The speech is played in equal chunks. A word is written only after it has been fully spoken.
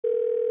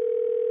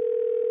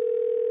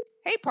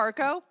Hey,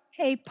 Parco.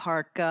 Hey,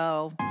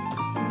 Parco.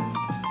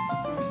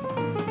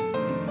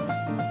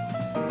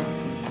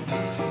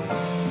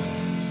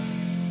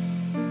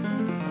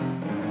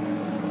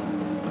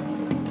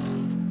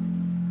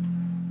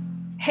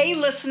 Hey,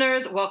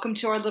 listeners. Welcome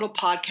to our little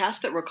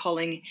podcast that we're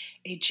calling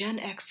a Gen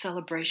X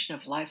celebration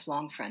of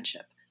lifelong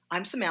friendship.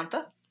 I'm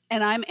Samantha.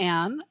 And I'm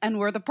Ann, and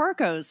we're the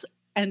Parcos.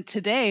 And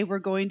today we're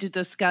going to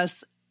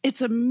discuss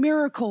It's a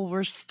Miracle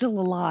We're Still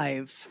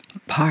Alive.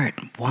 Part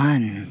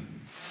 1.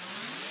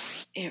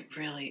 It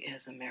really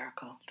is a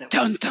miracle that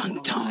Dun, we're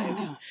still dun,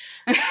 alive.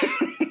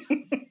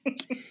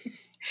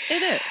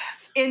 It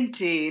is.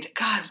 Indeed.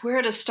 God,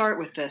 where to start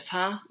with this,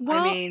 huh?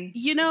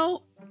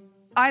 Well,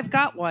 I've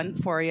got one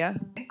for you.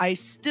 I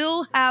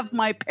still have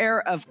my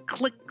pair of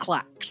Click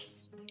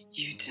Clacks.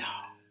 You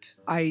don't.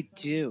 I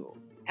do.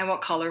 And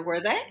what color were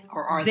they?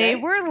 Or are they?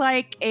 They are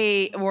like a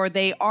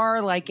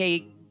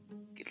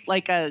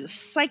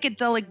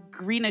psychedelic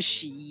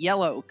greenish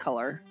yellow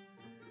color.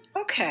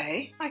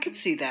 Okay, I could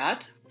see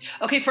that.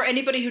 Okay, for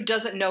anybody who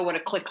doesn't know what a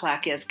Click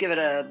Clack is, give it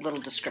a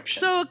little description.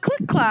 So a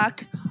Click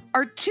Clack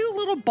are two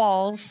little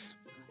balls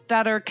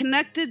that are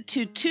connected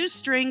to two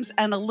strings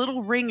and a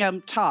little ring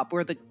on top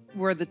where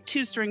the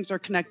two strings are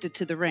connected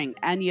to the ring.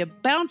 And you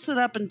bounce it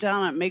up and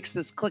down and it makes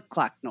this click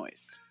clack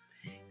noise.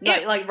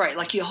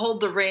 Like you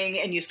hold the ring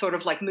and you sort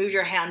of like move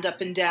your hand up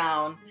and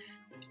down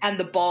and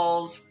the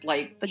balls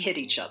hit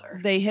each other.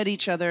 They hit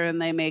each other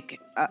and they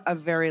make a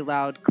very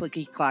loud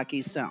clicky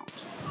clacky sound.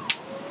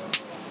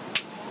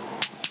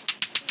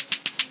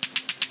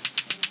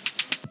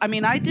 I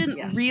mean, I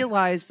didn't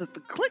realize that the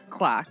Click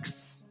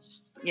Clacks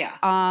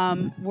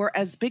were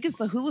as big as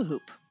the hula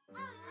hoop.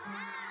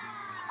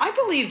 I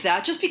believe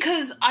that just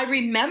because I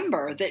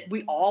remember that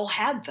we all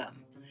had them.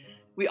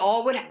 We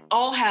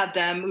all had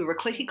them. We were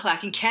clicky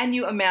clacking. Can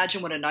you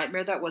imagine what a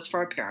nightmare that was for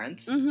our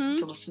parents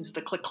to listen to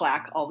the click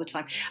clack all the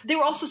time? They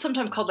were also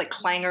sometimes called like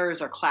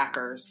clangers or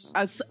clackers.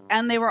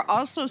 And they were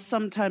also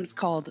sometimes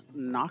called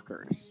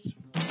knockers.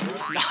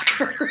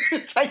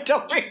 Knockers? I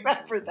don't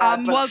remember that.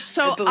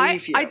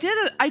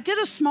 I did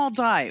a small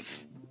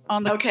dive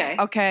on the. Okay,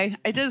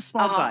 I did a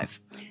small dive.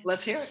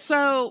 Let's hear it.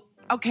 So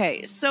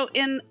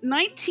in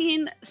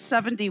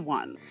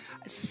 1971,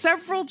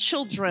 several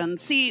children,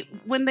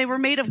 when they were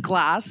made of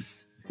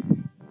glass,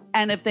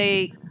 and if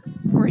they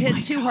were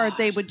hit too hard,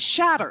 they would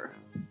shatter.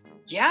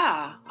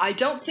 Yeah, I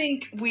don't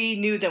think we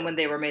knew them when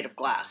they were made of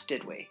glass,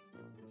 did we?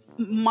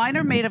 Mine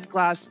are made of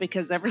glass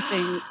because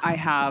everything I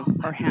have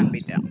are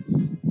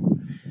hand-me-downs.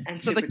 And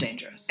super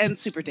dangerous. And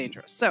super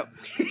dangerous. So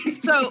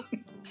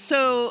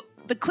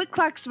the Click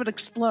Clacks would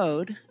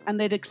explode, and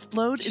they'd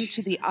explode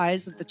into the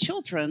eyes of the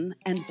children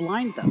and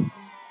blind them.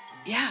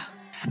 Yeah.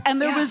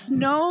 And there was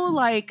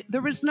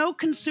no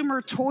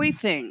consumer toy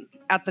thing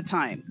at the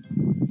time,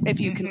 if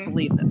you can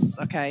believe this,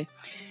 okay?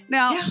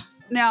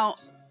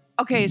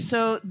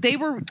 So they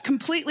were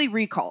completely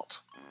recalled,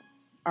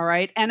 all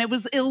right? And it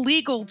was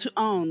illegal to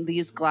own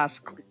these glass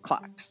Click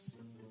Clacks.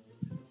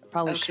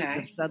 Probably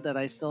shouldn't have said that.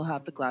 I still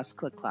have the glass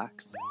Click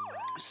Clacks.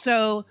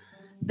 So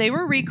they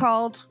were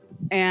recalled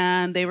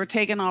and they were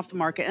taken off the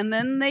market. And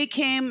then they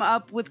came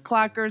up with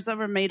clackers that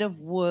were made of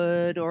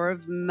wood or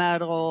of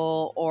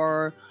metal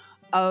or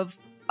of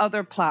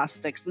other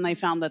plastics. And they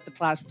found that the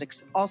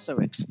plastics also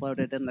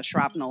exploded and the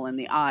shrapnel in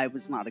the eye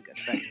was not a good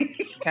thing.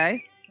 Okay?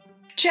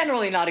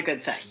 Generally not a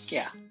good thing.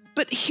 Yeah.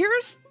 But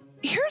here's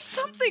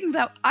something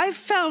that I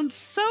found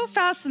so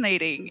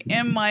fascinating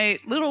in my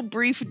little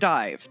brief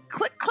dive.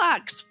 Click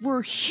Clacks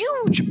were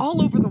huge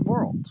all over the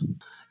world.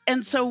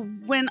 And so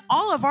when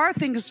all of our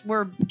things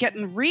were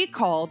getting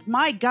recalled,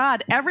 my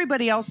God,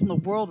 everybody else in the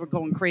world were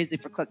going crazy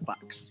for Click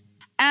Clacks.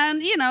 And,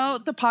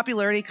 the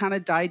popularity kind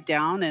of died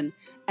down. And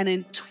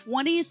in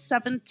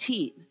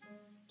 2017,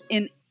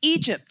 in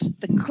Egypt,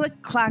 the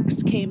Click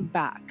Clacks came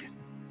back.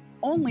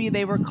 Only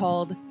they were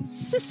called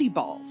sissy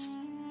balls.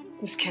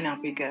 This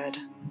cannot be good.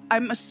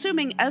 I'm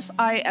assuming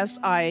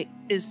S-I-S-I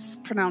is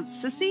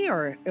pronounced sissy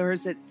or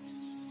is it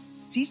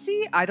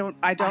Sisi? I don't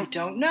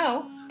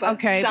know. But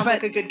sounds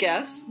like a good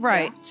guess.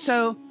 Right. Yeah.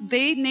 So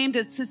they named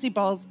it sissy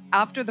balls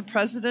after the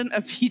president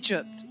of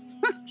Egypt.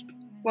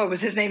 What,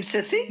 was his name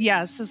Sissy?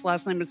 Yes, his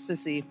last name was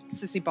Sissy.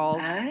 Sissy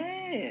balls.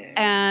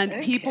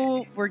 And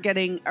people were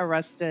getting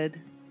arrested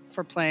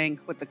for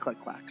playing with the Click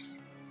Clacks.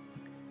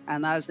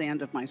 And that is the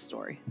end of my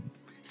story.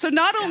 So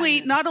not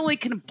only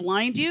can it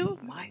blind you,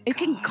 it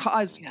can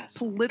cause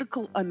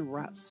political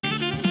unrest.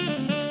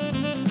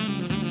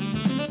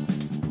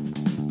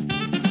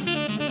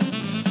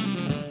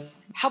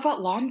 How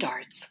about lawn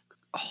darts?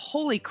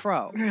 Holy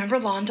crow. Remember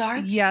lawn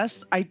darts?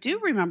 Yes, I do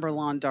remember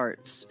lawn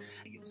darts.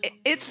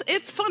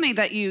 It's funny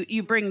that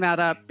you bring that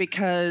up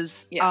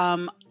because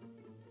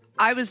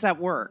I was at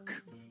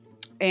work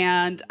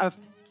and a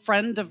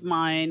friend of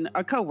mine,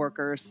 a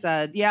coworker,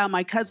 said, yeah,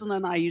 my cousin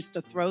and I used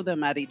to throw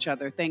them at each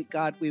other. Thank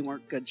God we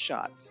weren't good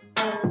shots.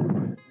 I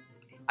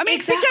mean,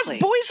 because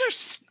boys are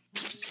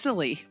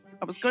silly.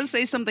 I was going to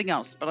say something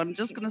else, but I'm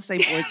just going to say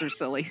boys are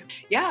silly.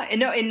 Yeah.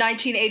 In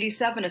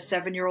 1987, a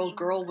 7-year-old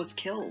girl was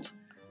killed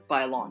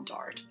by a lawn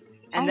dart.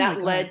 And Oh that my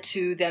God. led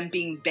to them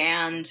being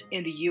banned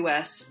in the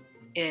U.S.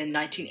 in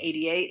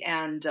 1988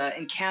 and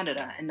in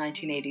Canada in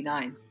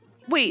 1989.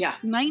 Wait, Yeah.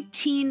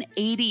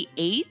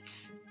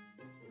 1988?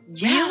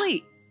 Yeah.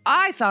 Really?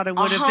 I thought it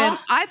would have Uh-huh. been.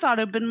 I thought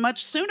it would have been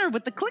much sooner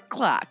with the Click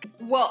Clack.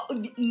 Well,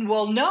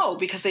 no,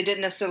 because they didn't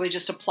necessarily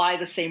just apply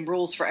the same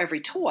rules for every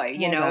toy.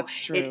 You Well, know, that's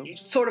true. It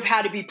sort of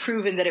had to be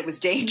proven that it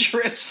was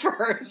dangerous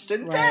first,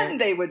 and Right. then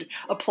they would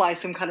apply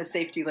some kind of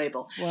safety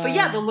label. Wow. But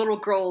yeah, the little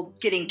girl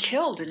getting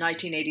killed in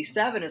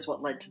 1987 is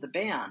what led to the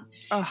ban.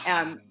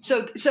 Ugh.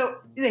 So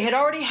they had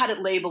already had it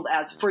labeled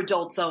as for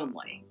adults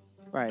only,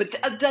 Right.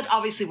 but that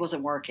obviously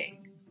wasn't working.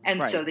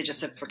 And so Right. they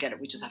just said, forget it,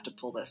 we just have to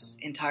pull this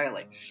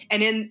entirely.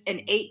 And in an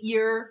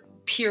 8-year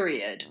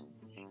period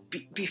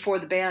before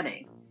the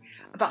banning,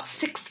 about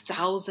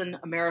 6,000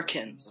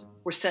 Americans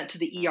were sent to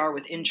the ER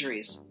with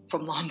injuries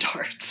from lawn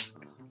darts.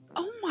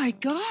 Oh my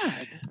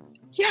God.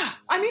 Yeah,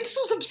 I mean, this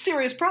was a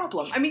serious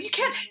problem. I mean, you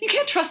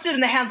can't trust it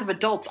in the hands of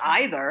adults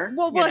either.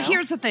 Well, you know?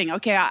 here's the thing.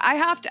 Okay, I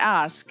have to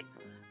ask.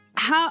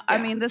 How? I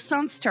Yeah. mean, this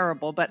sounds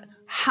terrible, but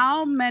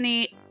how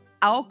many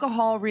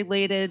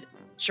alcohol-related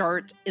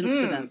jart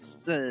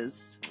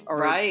incidences? Or,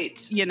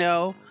 Right. You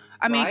know,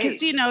 I mean,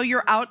 because Right.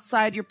 you're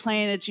outside, you're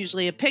playing. It's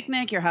usually a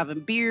picnic. You're having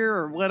beer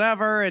or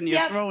whatever, and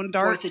you're throwing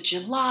darts. 4th of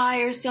July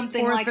or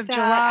something 4th like of that.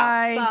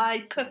 July.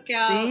 Outside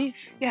cookout. See?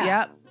 Yeah.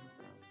 Yep.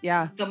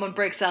 Yeah. Someone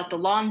breaks out the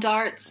lawn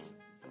darts,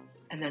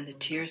 and then the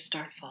tears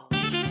start falling.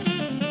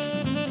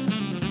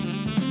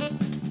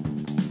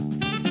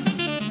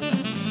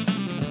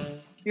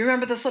 You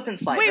remember the slip and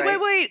slide, right?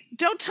 Wait.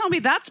 Don't tell me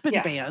that's been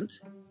Yeah. banned.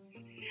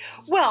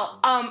 Well,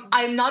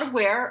 I'm not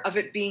aware of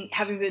it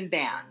having been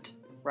banned,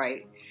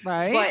 right?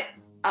 Right.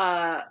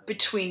 But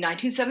between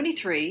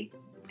 1973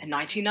 and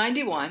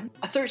 1991,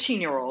 a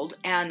 13-year-old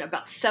and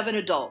about 7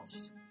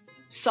 adults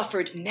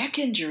suffered neck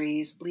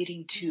injuries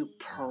leading to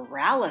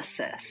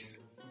paralysis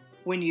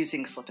when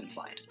using slip and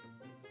slide.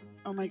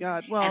 Oh my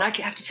God. Well, And I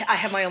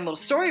have my own little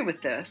story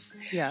with this,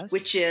 yes.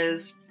 which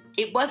is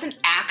it wasn't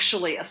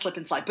actually a slip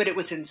and slide, but it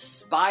was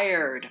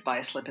inspired by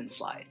a slip and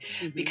slide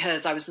Mhm.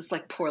 because I was this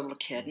like poor little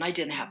kid and I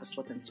didn't have a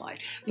slip and slide.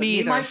 But Me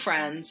and my either.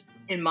 friends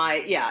in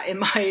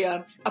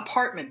my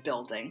apartment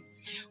building,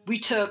 we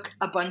took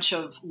a bunch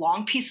of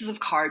long pieces of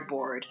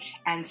cardboard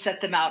and set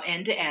them out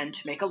end to end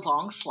to make a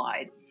long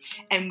slide.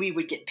 And we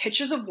would get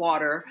pitchers of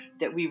water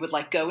that we would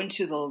like go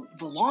into the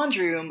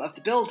laundry room of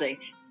the building,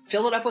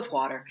 fill it up with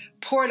water,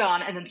 pour it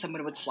on, and then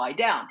someone would slide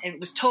down. And it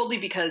was totally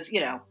because,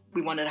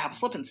 we wanted to have a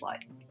slip and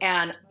slide.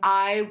 And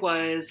I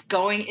was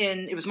going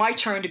in, it was my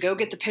turn to go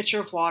get the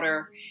pitcher of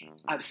water.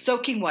 I was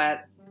soaking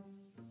wet,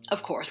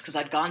 of course, because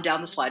I'd gone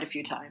down the slide a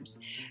few times.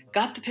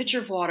 Got the pitcher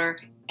of water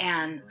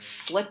and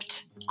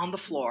slipped on the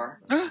floor.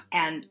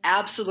 And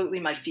absolutely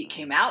my feet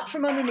came out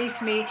from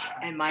underneath me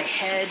and my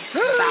head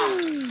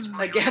bounced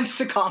against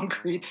the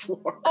concrete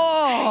floor.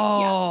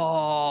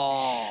 Oh.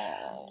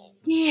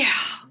 Yeah.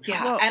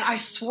 Well- And I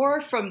swore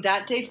from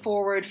that day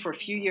forward for a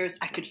few years,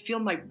 I could feel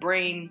my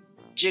brain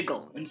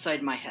jiggle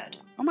inside my head.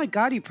 Oh my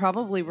God, you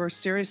probably were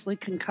seriously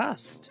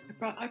concussed.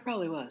 I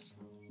probably was.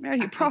 Yeah,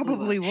 you I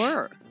probably probably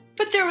were.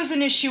 But there was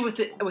an issue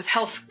with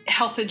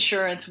health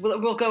insurance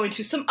we'll go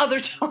into some other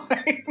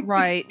time.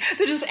 Right.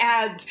 That just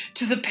adds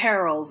to the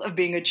perils of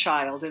being a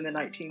child in the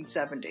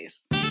 1970s.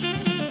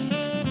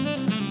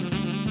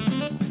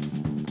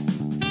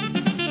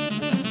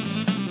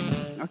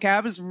 Okay, I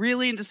was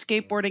really into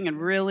skateboarding and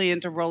really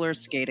into roller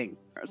skating.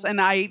 And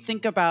I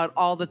think about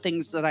all the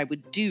things that I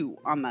would do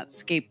on that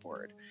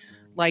skateboard,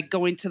 like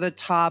going to the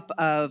top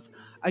of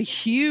a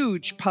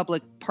huge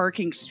public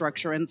parking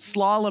structure and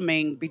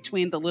slaloming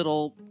between the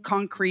little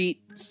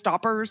concrete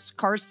stoppers,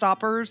 car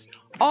stoppers,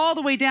 all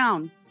the way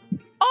down.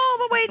 All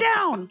the way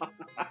down.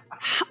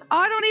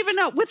 I don't even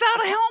know.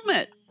 Without a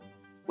helmet.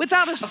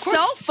 Without a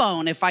cell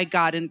phone if I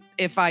got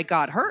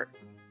hurt.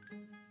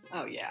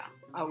 Oh, yeah.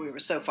 Oh, we were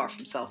so far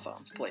from cell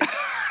phones, please.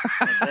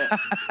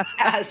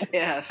 As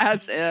if.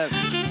 As if.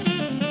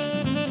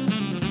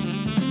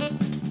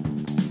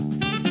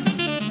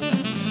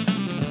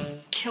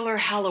 Killer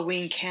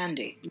Halloween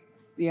candy.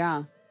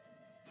 Yeah.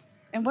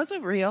 And was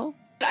it real?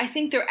 I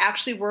think there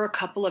actually were a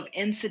couple of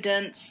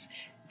incidents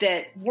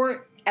that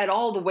weren't at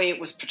all the way it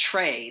was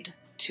portrayed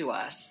to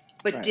us,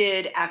 but Right.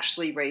 did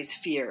actually raise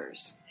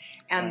fears.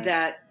 And Right.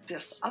 that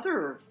this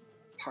other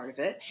part of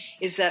it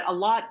is that a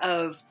lot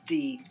of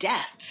the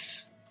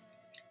deaths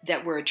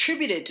that were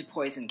attributed to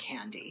poison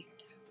candy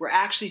were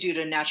actually due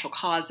to natural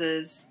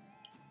causes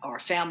or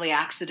family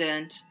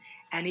accident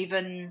and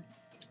even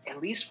at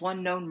least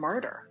one known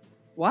murder.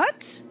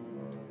 What?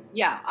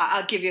 Yeah,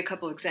 I'll give you a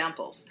couple of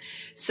examples.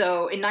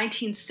 So in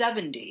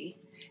 1970,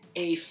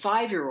 a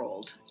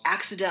 5-year-old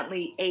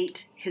accidentally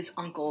ate his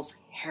uncle's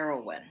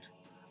heroin.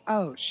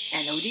 Oh, OD'd.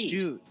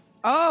 shoot.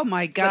 Oh,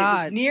 my But it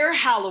was God. near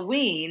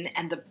Halloween,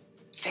 and the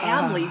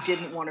family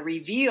didn't want to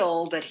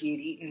reveal that he had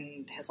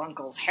eaten his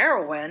uncle's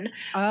heroin,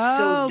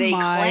 so they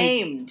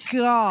claimed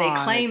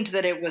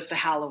that it was the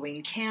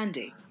Halloween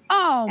candy.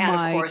 Oh, And of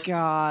my course-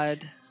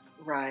 God.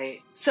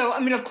 Right. So, I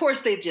mean, of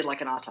course they did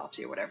like an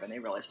autopsy or whatever, and they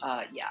realized,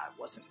 yeah, it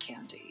wasn't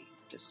candy.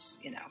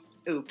 Just,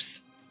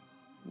 oops.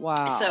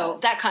 Wow. So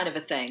that kind of a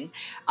thing.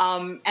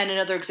 And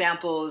another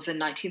example is in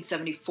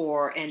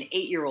 1974, an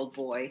 8-year-old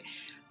boy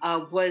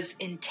was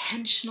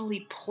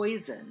intentionally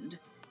poisoned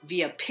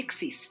via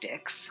pixie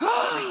sticks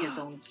by his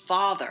own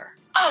father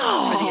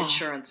for the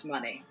insurance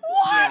money.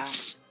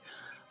 What?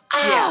 Yeah.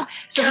 Oh, yeah.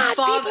 So God, his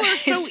father, people are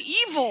so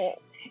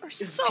evil. They're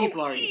so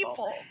people are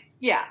evil.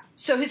 Yeah.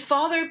 So his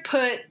father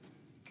put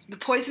the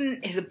poison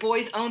in the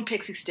boy's own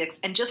pixie sticks,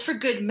 and just for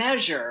good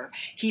measure,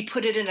 he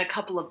put it in a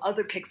couple of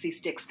other pixie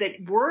sticks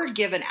that were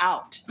given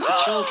out to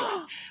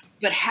children.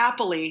 But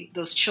happily,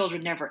 those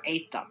children never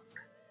ate them.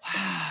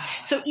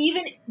 So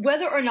even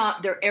whether or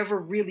not there ever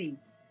really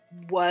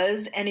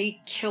was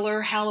any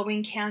killer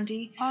Halloween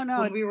candy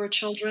when we were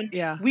children,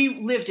 we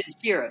lived in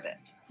fear of it.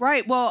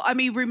 Right. Well, I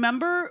mean,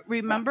 remember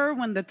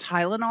when the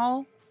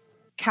Tylenol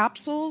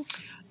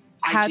capsules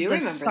had the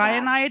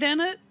cyanide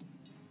in it?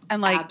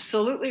 And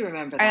absolutely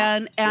remember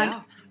that. And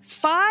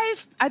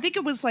I think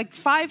it was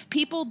 5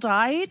 people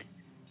died.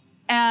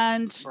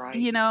 And,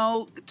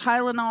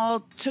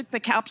 Tylenol took the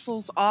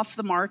capsules off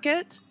the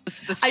market.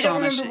 I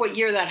don't remember what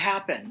year that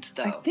happened,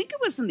 though. I think it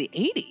was in the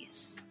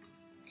 80s.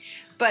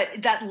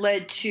 But that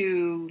led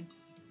to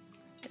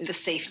the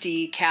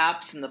safety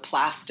caps and the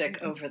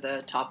plastic over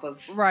the top of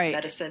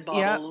medicine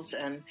bottles.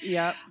 And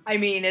I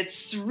mean,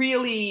 it's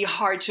really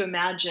hard to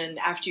imagine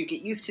after you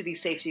get used to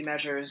these safety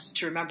measures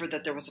to remember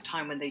that there was a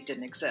time when they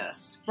didn't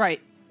exist.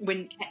 Right.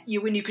 When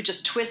you could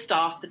just twist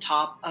off the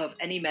top of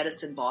any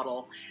medicine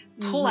bottle,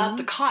 pull out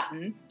the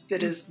cotton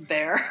that is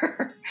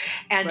there,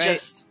 and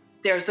just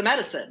there's the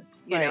medicine.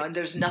 You know, and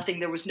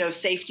there was no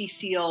safety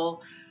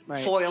seal,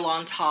 foil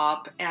on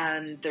top,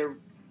 and there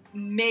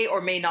may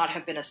or may not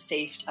have been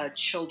a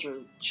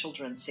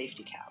children's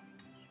safety cap.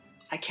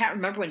 I can't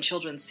remember when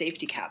children's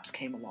safety caps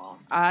came along.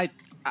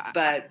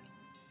 But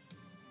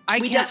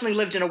we definitely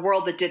lived in a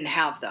world that didn't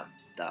have them,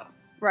 though.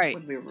 Right.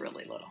 When we were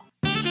really little.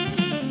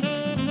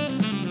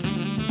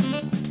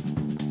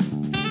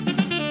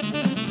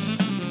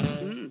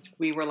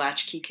 We were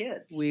latchkey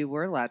kids.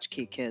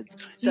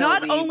 So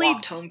Not we only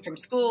walked home from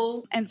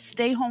school. And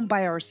stay home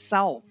by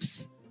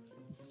ourselves.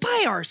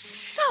 By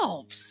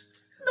ourselves.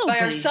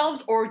 By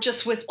ourselves, or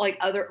just with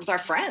with our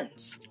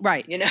friends.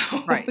 Right.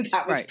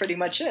 That was pretty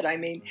much it. I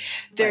mean,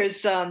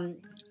 there's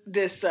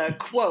this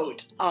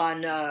quote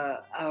on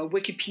a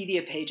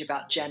Wikipedia page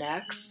about Gen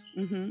X,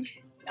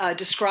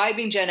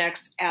 describing Gen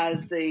X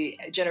as the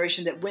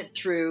generation that went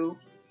through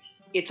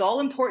its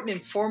all-important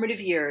and formative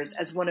years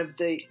as one of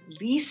the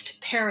least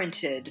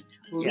parented,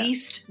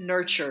 least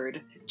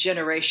nurtured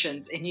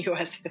generations in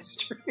U.S.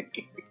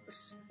 history.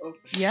 So,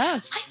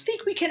 yes. I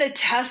think we can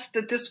attest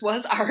that this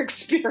was our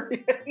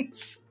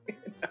experience.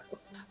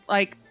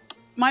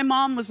 My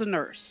mom was a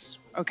nurse,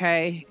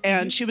 okay?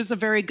 And she was a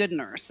very good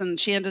nurse. And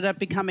she ended up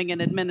becoming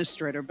an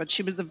administrator. But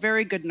she was a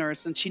very good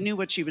nurse, and she knew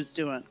what she was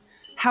doing.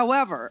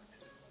 However,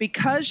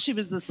 because she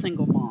was a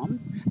single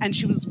mom, and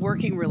she was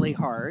working really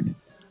hard,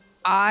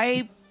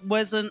 I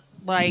wasn't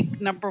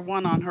number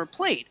one on her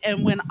plate.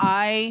 And when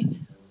I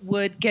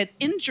would get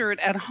injured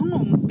at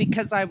home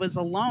because I was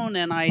alone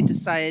and I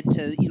decided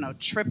to,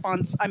 trip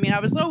on, I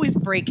was always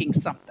breaking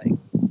something,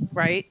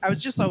 right? I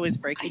was just always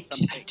breaking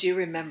something. I do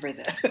remember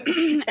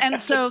this. And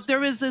so there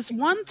was this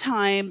one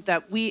time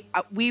that we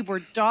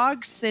were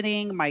dog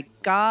sitting my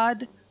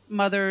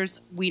godmother's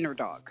wiener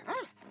dog.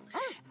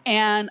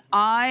 And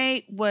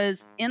I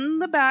was in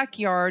the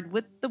backyard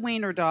with the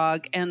wiener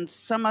dog and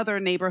some other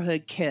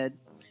neighborhood kid.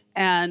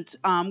 And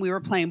we were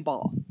playing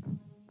ball.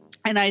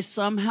 And I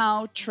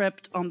somehow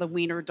tripped on the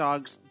wiener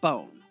dog's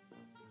bone.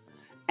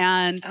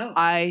 And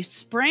I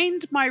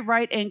sprained my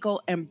right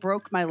ankle and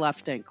broke my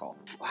left ankle.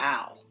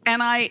 Wow.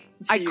 And I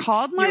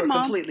called my mom. You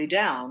were completely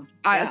down.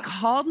 I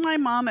called my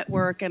mom at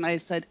work and I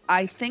said,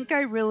 I think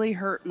I really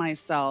hurt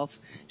myself.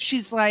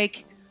 She's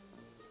like,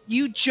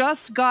 you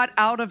just got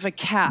out of a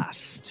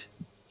cast.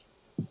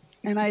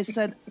 And I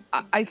said,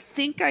 I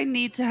think I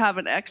need to have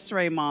an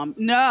x-ray, Mom.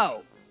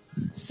 No.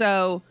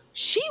 So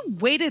she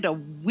waited a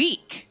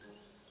week.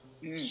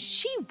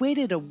 She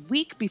waited a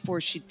week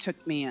before she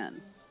took me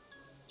in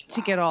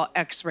to get all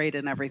x-rayed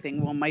and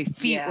everything. Well, my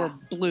feet were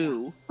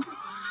blue.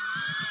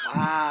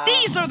 Wow.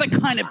 These are the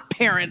kind of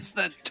parents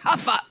that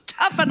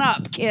toughen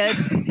up, kid.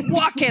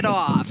 Walk it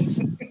off.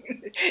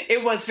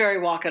 It was very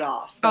walk it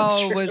off. That's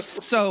true. It was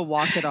so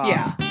walk it off.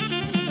 Yeah.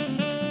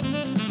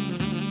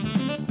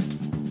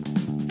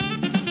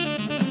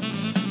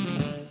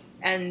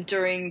 And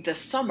during the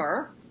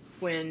summer,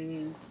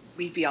 when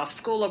we'd be off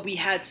school, we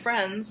had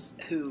friends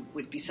who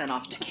would be sent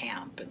off to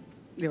camp and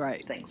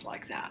things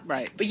like that.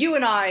 Right. But you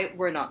and I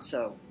were not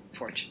so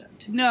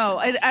fortunate. No,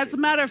 as a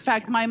matter of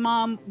fact, my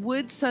mom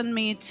would send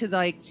me to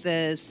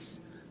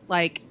this,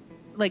 like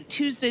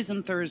Tuesdays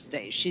and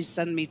Thursdays. She'd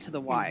send me to the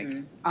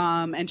Y,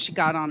 and she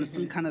got on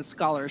some kind of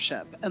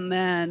scholarship. And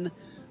then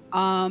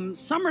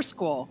summer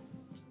school.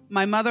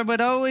 My mother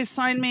would always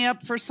sign me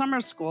up for summer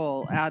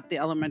school at the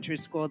elementary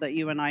school that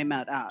you and I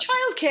met at.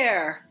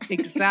 Childcare.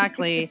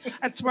 Exactly.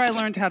 That's where I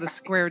learned how to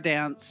square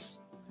dance.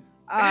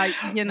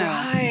 You know.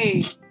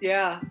 Right.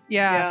 Yeah.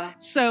 Yeah.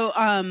 So,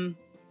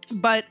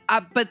 but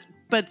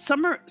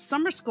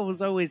summer school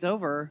was always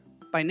over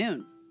by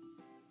noon.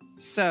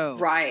 So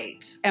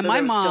right. And so my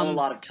there was mom, still a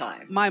lot of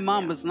time. My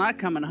mom was not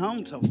coming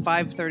home till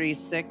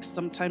 5:36,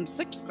 sometimes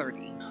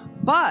 6:30.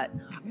 But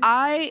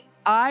I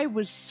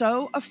was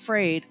so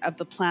afraid of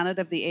the Planet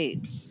of the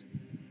Apes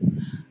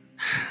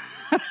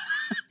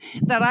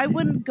that I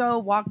wouldn't go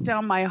walk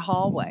down my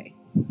hallway.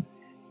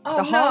 Oh,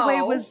 the hallway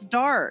was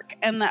dark,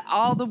 and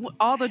all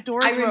the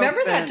doors. I remember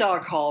were open. that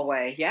dark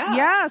hallway. Yeah.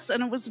 Yes,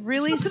 and it was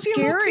really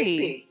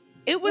scary.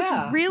 It was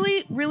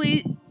really,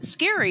 really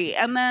scary.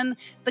 And then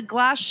the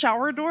glass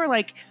shower door,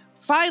 like,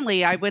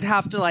 finally I would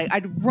have to,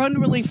 I'd run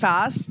really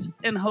fast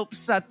in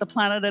hopes that the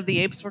Planet of the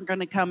Apes were going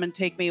to come and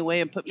take me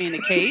away and put me in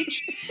a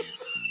cage.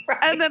 Right.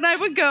 And then I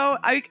would go,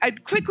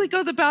 I'd quickly go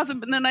to the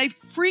bathroom, and then I'd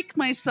freak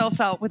myself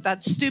out with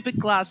that stupid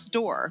glass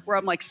door where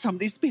I'm like,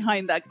 somebody's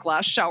behind that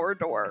glass shower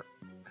door.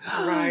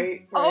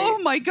 Right. Oh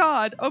my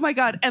God.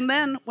 And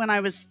then when I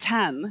was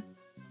 10,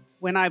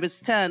 I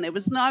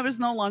was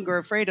no longer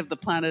afraid of the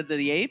Planet of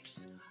the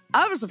Apes.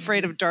 I was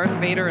afraid of Darth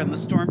Vader and the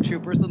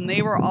stormtroopers, and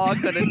they were all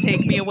going to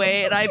take me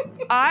away. And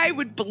I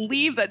would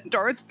believe that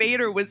Darth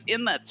Vader was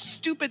in that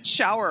stupid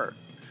shower,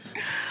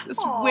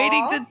 just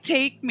waiting to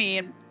take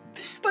me.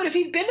 But if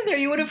he'd been in there,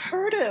 you would have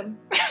heard him.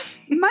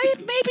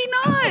 Maybe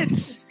not.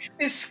 His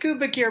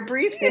scuba gear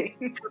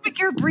breathing.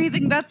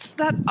 That's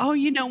that. Oh,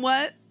 you know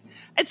what?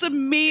 It's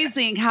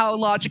amazing how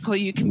logical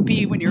you can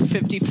be when you're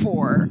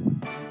 54.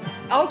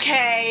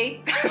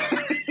 Okay.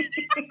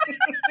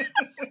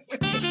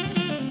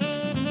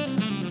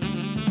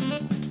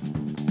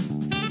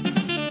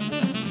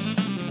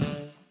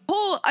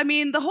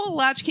 The whole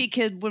latchkey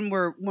kid when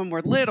we're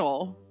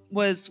little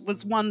was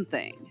one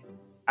thing.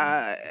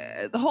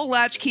 The whole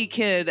latchkey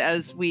kid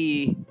as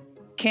we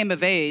came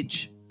of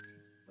age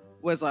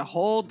was a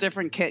whole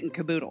different kit and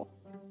caboodle.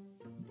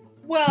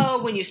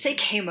 Well, when you say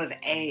came of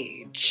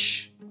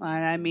age,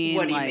 I mean,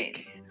 what do you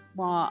mean?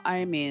 Well,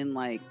 I mean,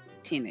 like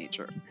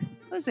teenager.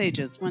 Those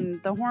ages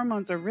when the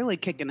hormones are really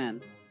kicking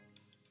in.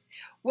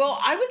 Well,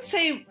 I would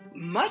say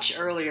much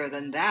earlier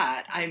than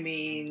that. I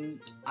mean,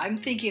 I'm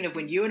thinking of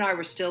when you and I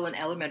were still in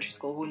elementary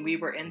school, when we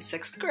were in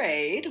 6th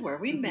grade, where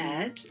we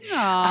met. Oh,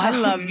 I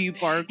love you,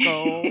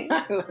 Parco.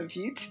 I love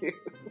you too.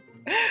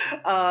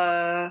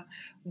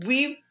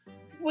 We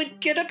would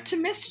get up to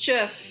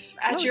mischief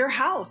at your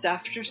house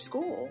after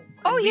school.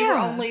 Oh, we were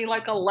only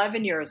like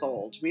 11 years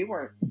old. We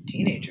weren't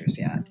teenagers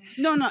yet.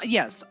 No,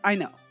 yes, I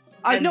know.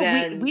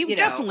 We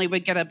definitely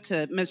would get up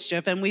to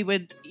mischief, and we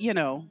would,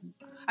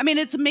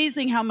 it's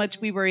amazing how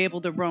much we were able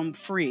to roam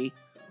free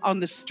on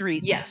the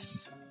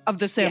streets of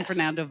the San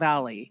Fernando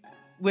Valley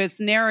with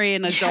nary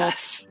an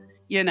adult.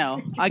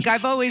 Like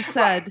I've always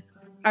said,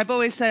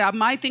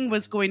 my thing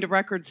was going to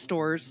record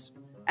stores.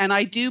 And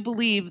I do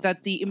believe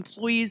that the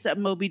employees at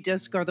Moby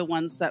Disc are the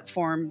ones that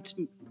formed,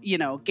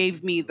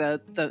 gave me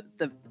the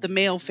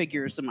male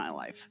figures in my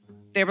life.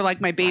 They were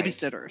like my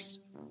babysitters,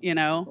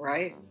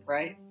 Right.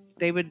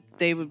 They would,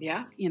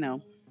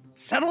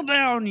 settle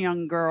down,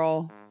 young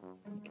girl.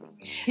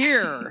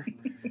 Here,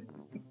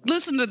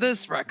 listen to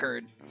this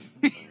record.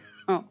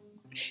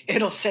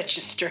 It'll set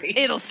you straight.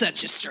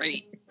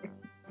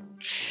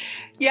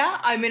 Yeah,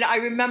 I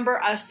remember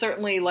us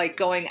certainly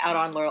going out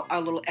on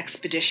our little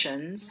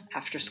expeditions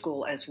after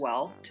school as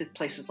well to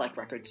places like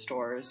record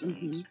stores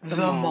and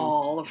the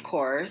mall, of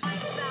course.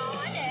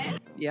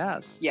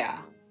 Yes. Yeah.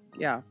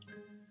 Yeah.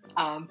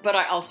 But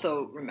I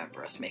also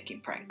remember us making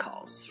prank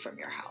calls from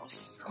your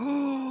house.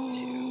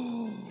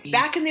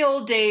 Back in the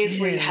old days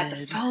where you had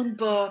the phone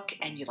book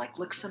and you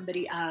look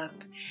somebody up.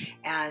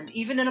 And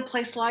even in a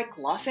place like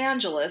Los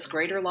Angeles,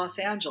 greater Los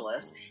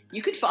Angeles,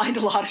 you could find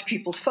a lot of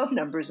people's phone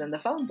numbers in the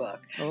phone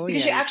book.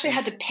 Because you actually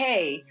had to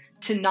pay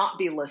to not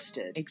be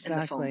listed in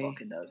the phone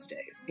book in those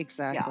days.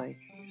 Exactly.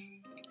 Yeah.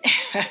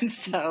 And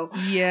so,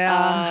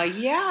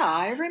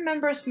 I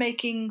remember us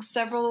making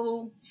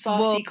several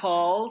saucy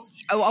calls.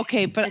 Oh,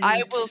 okay, but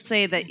I will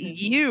say that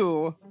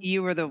you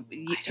were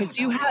because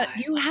you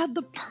had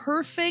the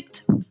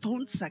perfect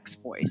phone sex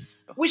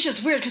voice, which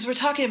is weird because we're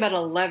talking about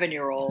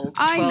 11-year-olds,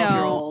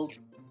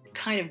 12-year-olds,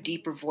 kind of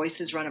deeper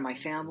voices run in my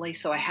family.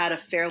 So I had a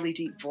fairly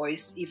deep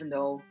voice, even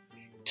though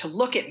to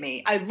look at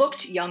me, I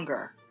looked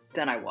younger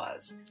than I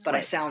was, but I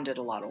sounded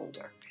a lot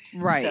older.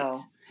 Right. So,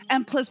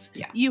 and plus,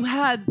 you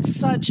had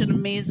such an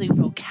amazing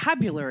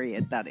vocabulary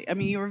at that age. I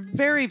mean, you were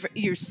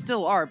you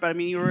still are, but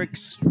you were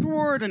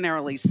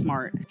extraordinarily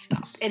smart.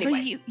 Stop.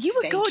 Anyway, so you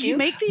would go and you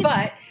make these.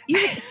 But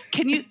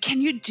can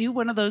you do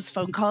one of those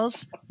phone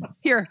calls?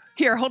 Here,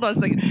 hold on a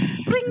second.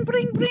 Bling,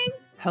 bling, bling.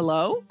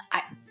 Hello?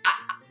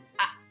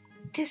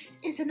 This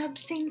is an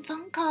obscene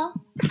phone call.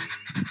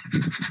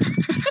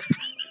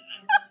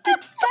 Did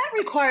that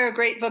require a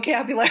great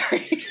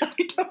vocabulary? I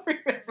don't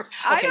remember.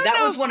 Okay, that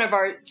was one of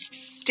our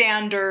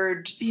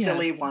standard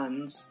silly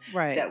ones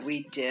that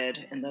we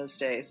did in those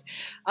days.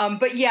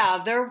 But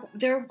yeah,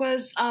 there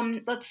was,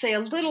 let's say a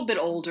little bit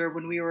older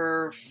when we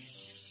were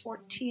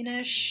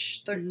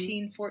 14-ish,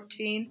 13,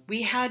 14.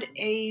 We had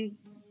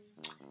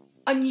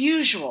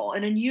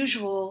an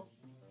unusual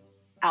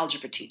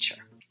algebra teacher.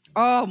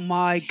 Oh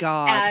my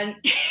God. And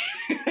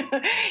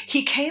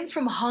he came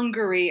from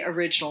Hungary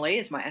originally,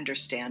 is my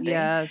understanding.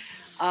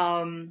 Yes.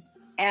 And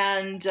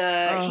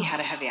he had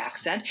a heavy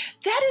accent.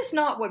 That is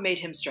not what made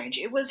him strange.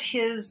 It was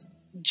his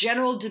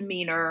general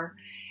demeanor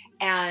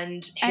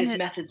and his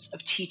methods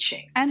of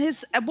teaching. And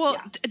his,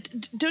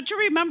 don't you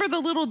remember the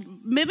little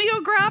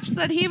mimeographs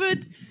that he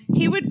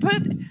would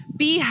put,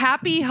 be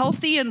happy,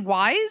 healthy, and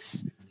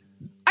wise?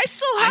 I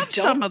still have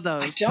some of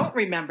those. I don't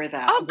remember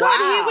that. Oh God,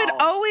 wow. he would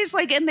always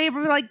and they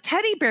were like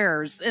teddy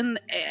bears, and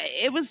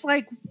it was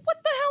like,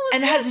 what the hell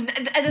is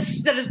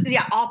this? That is the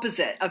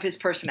opposite of his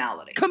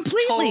personality.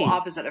 Completely. Total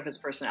opposite of his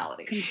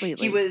personality.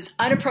 Completely. He was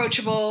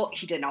unapproachable.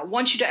 He did not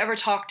want you to ever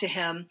talk to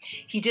him.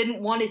 He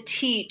didn't want to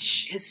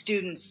teach his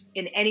students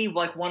in any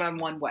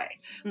one-on-one way.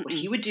 Mm-mm. What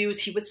he would do is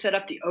he would set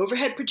up the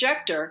overhead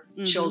projector.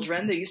 Mm-hmm.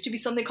 Children, there used to be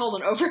something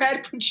called an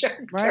overhead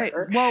projector. Right.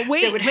 Well,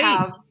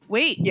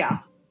 wait. Yeah.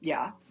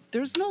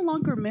 There's no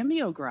longer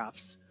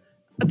mimeographs.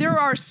 There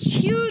are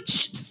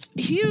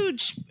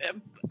huge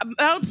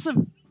amounts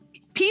of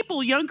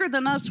people younger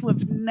than us who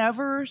have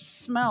never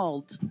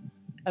smelled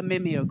a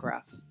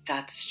mimeograph.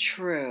 That's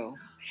true.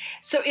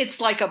 So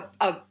it's like a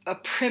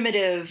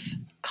primitive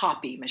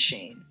copy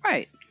machine.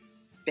 Right.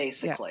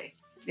 Basically.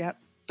 Yep.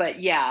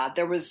 But yeah,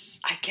 there was,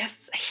 I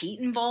guess,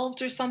 heat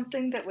involved or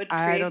something that would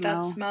create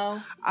that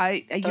smell.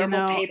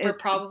 Thermal paper,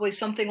 probably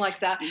something like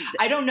that.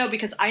 I don't know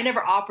because I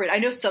never operate. I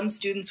know some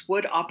students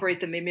would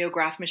operate the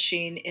mimeograph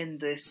machine in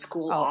the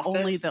school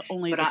office.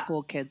 Only the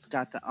cool kids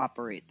got to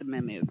operate the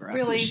mimeograph.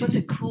 Really? Machine. Was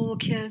it cool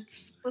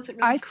kids? Was it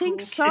really I cool think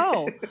kids?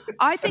 so.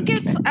 I think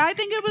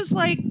it was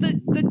like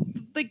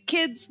the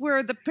kids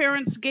where the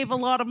parents gave a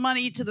lot of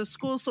money to the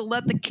school, so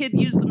let the kid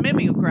use the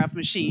mimeograph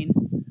machine.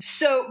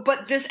 So,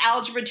 but this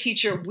algebra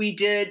teacher, we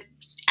did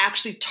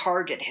actually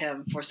target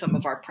him for some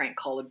of our prank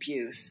call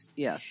abuse.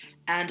 Yes.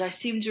 And I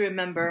seem to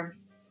remember,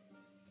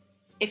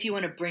 if you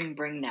want to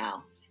bring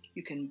now,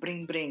 you can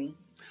bring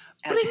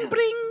as him.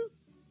 Bring.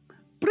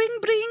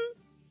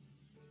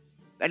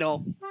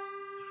 Hello.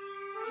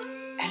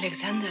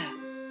 Alexander,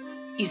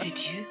 is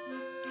it you?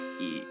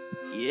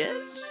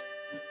 Yes.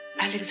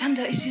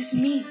 Alexander, it is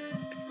me.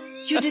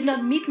 You did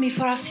not meet me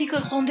for our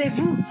secret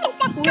rendezvous. Oh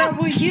my God. Where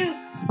were you?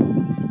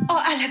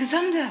 Oh,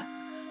 Alexander,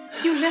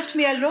 you left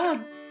me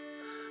alone.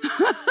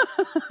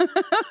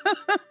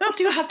 What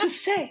do you have to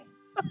say?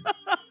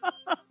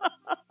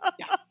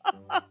 Yeah.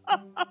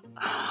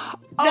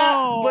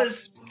 That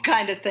was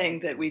kind of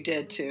thing that we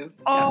did to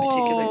that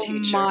particular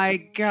teacher. Oh my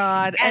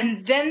God.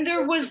 And then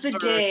there was the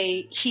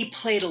day he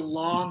played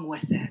along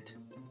with it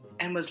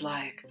and was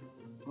like,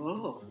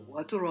 oh,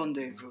 what a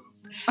rendezvous.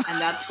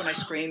 And that's when I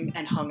screamed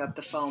and hung up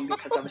the phone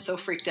because I was so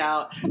freaked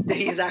out that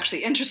he was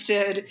actually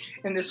interested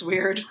in this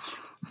weird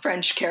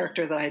French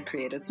character that I had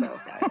created. So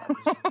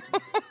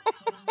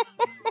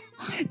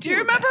do you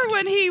remember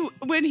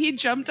when he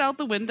jumped out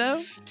the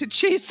window to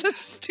chase a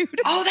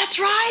student? Oh, that's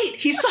right.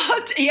 He saw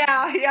it.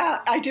 Yeah.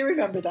 I do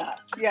remember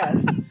that.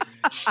 Yes.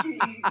 He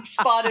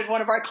spotted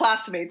one of our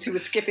classmates who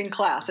was skipping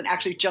class and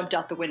actually jumped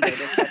out the window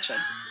to catch him.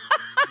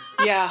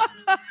 Yeah.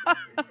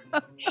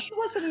 He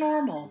wasn't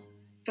normal,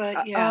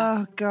 but yeah.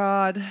 Oh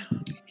God.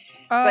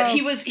 But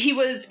he was,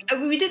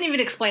 we didn't even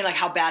explain like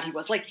how bad he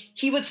was. Like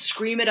he would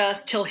scream at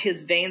us till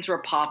his veins were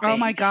popping. Oh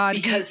my God.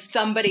 Because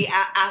somebody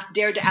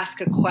dared to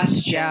ask a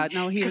question. Yeah,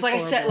 no, he was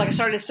horrible. Like I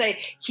started to say,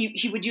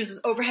 he would use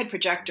his overhead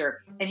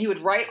projector and he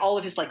would write all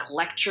of his like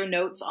lecture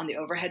notes on the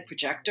overhead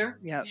projector.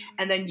 Yeah.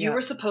 And then you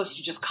were supposed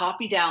to just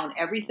copy down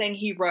everything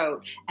he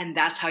wrote. And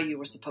that's how you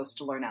were supposed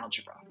to learn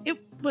algebra.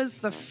 It was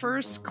the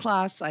first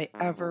class I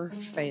ever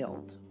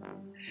failed.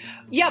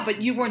 Yeah,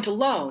 but you weren't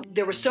alone.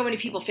 There were so many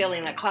people failing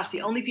in that class.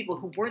 The only people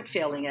who weren't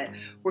failing it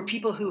were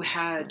people who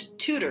had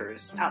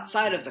tutors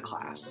outside of the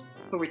class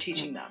who were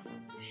teaching them.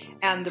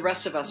 And the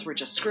rest of us were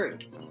just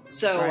screwed.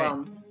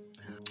 So,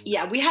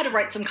 we had to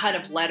write some kind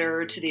of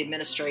letter to the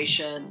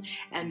administration.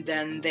 And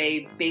then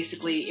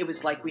it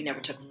was like we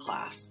never took the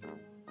class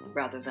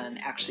rather than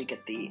actually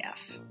get the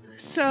F.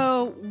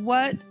 So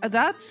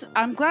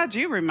I'm glad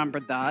you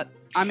remembered that.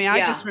 I mean, I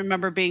just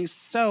remember being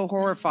so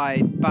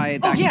horrified by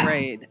that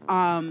grade.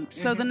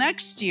 So the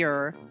next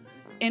year,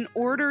 in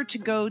order to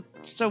go,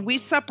 so we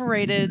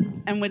separated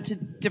and went to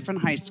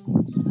different high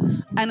schools.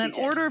 And in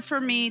order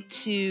for me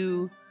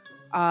to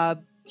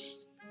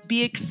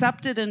be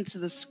accepted into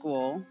the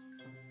school,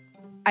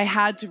 I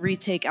had to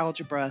retake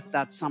algebra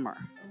that summer.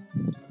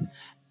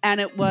 And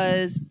it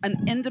was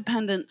an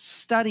independent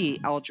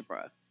study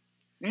algebra.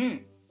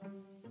 Mm.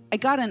 I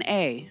got an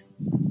A.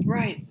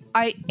 Right.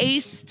 I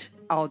aced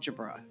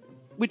algebra,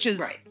 which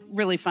is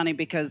really funny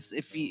because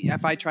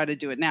if I try to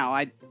do it now,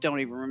 I don't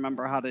even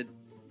remember how to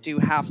do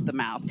half the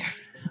maths.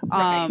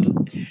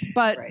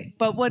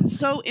 But what's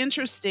so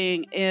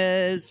interesting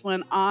is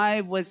when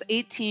I was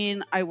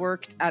 18, I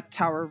worked at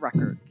Tower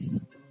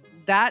Records.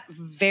 That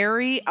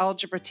very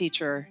algebra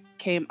teacher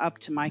came up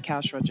to my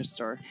cash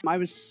register. I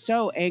was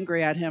so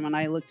angry at him and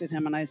I looked at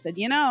him and I said,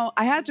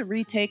 I had to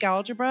retake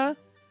algebra,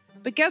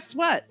 but guess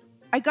what?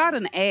 I got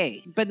an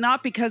A, but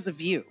not because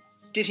of you.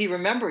 Did he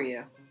remember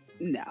you?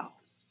 No.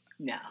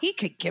 No. He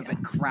could give a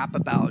crap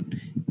about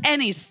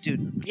any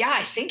student. Yeah,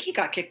 I think he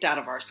got kicked out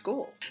of our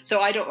school.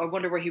 So I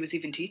wonder where he was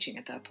even teaching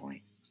at that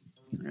point.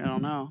 I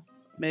don't know.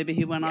 Maybe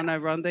he went on a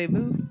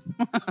rendezvous.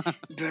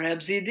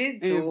 Perhaps he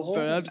did.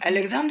 Perhaps.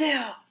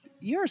 Alexander.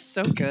 You're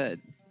so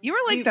good. You were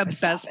like the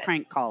best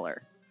prank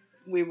caller.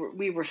 We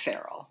were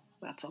feral.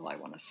 That's all I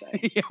want to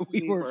say. Yeah,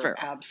 we were feral.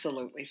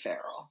 Absolutely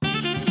feral.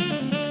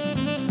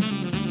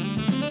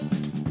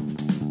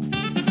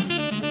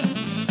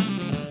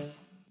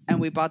 And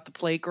we bought the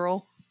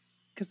Playgirl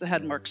because it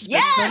had Mark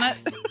Spitz in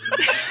it.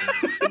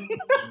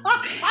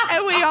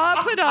 And we all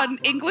put on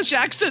English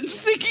accents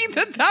thinking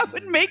that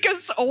would make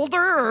us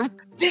older.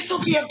 This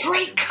will be a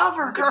great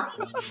cover,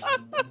 girls.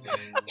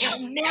 You'll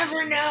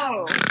never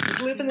know.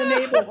 We live in the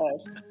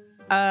neighborhood.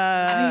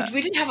 I mean,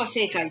 we didn't have a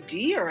fake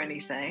ID or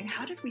anything.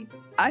 How did we?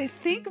 I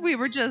think we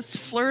were just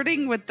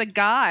flirting with the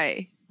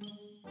guy.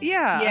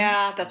 Yeah.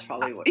 Yeah, that's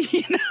probably what.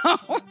 You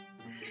know.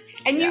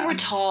 And you were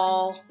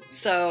tall,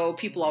 so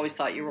people always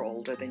thought you were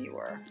older than you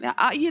were.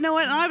 Yeah, you know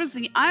what? I was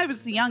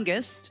the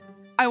youngest.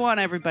 I want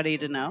everybody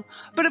to know.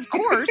 But of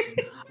course,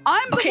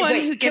 I'm the one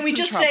who gets in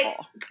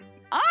trouble.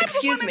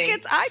 Excuse me.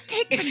 I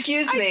take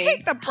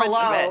the brunt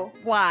of it.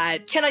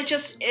 What? Can I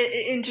just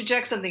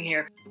interject something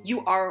here?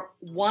 You are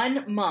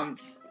 1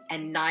 month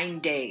and 9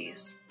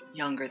 days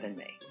younger than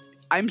me.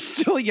 I'm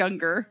still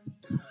younger.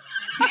 1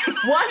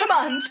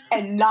 month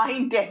and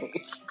 9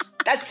 days.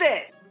 That's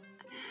it.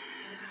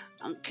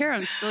 I don't care.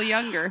 I'm still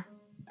younger.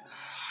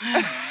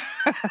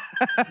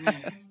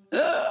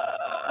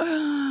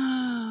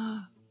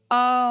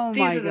 Oh, my God.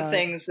 These are the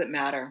things that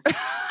matter.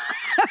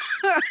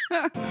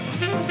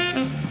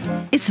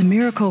 It's a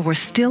Miracle We're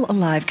Still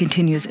Alive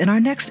continues in our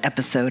next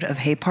episode of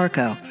Hey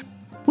Parco.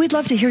 We'd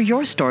love to hear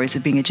your stories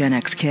of being a Gen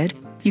X kid.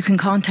 You can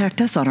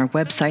contact us on our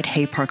website,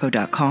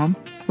 heyparco.com,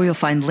 where you'll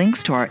find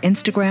links to our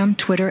Instagram,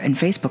 Twitter, and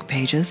Facebook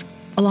pages,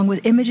 along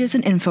with images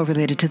and info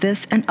related to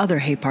this and other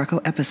Hey Parco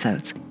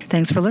episodes.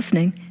 Thanks for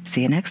listening.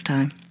 See you next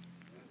time.